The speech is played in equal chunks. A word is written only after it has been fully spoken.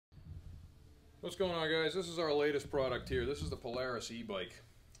What's going on, guys? This is our latest product here. This is the Polaris e-bike.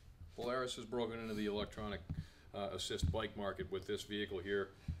 Polaris has broken into the electronic assist bike market with this vehicle here.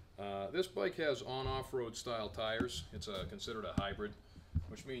 This bike has on-off-road style tires. It's considered a hybrid,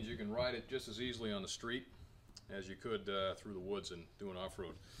 which means you can ride it just as easily on the street as you could through the woods and doing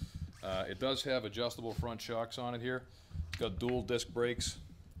off-road. It does have adjustable front shocks on it here. It's got dual disc brakes.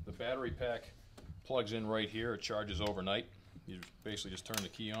 The battery pack plugs in right here. It charges overnight. You basically just turn the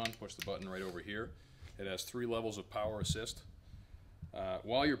key on, push the button right over here. It has 3 levels of power assist.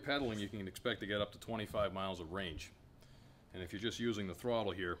 While you're pedaling, you can expect to get up to 25 miles of range. And if you're just using the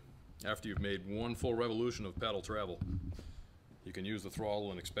throttle here, after you've made one full revolution of pedal travel, you can use the throttle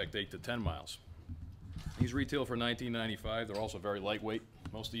and expect 8 to 10 miles. These retail for $19.95. They're also very lightweight.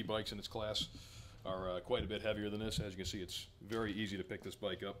 Most e-bikes in its class are quite a bit heavier than this. As you can see, it's very easy to pick this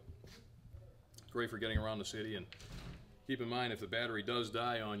bike up. It's great for getting around the city, and keep in mind, if the battery does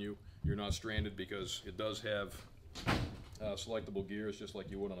die on you, you're not stranded because it does have selectable gears just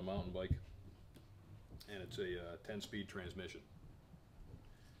like you would on a mountain bike, and it's a 10-speed transmission,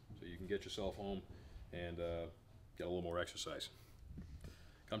 so you can get yourself home and get a little more exercise.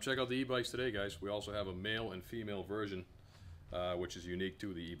 Come check out the e-bikes today, guys. We also have a male and female version which is unique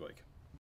to the e-bike.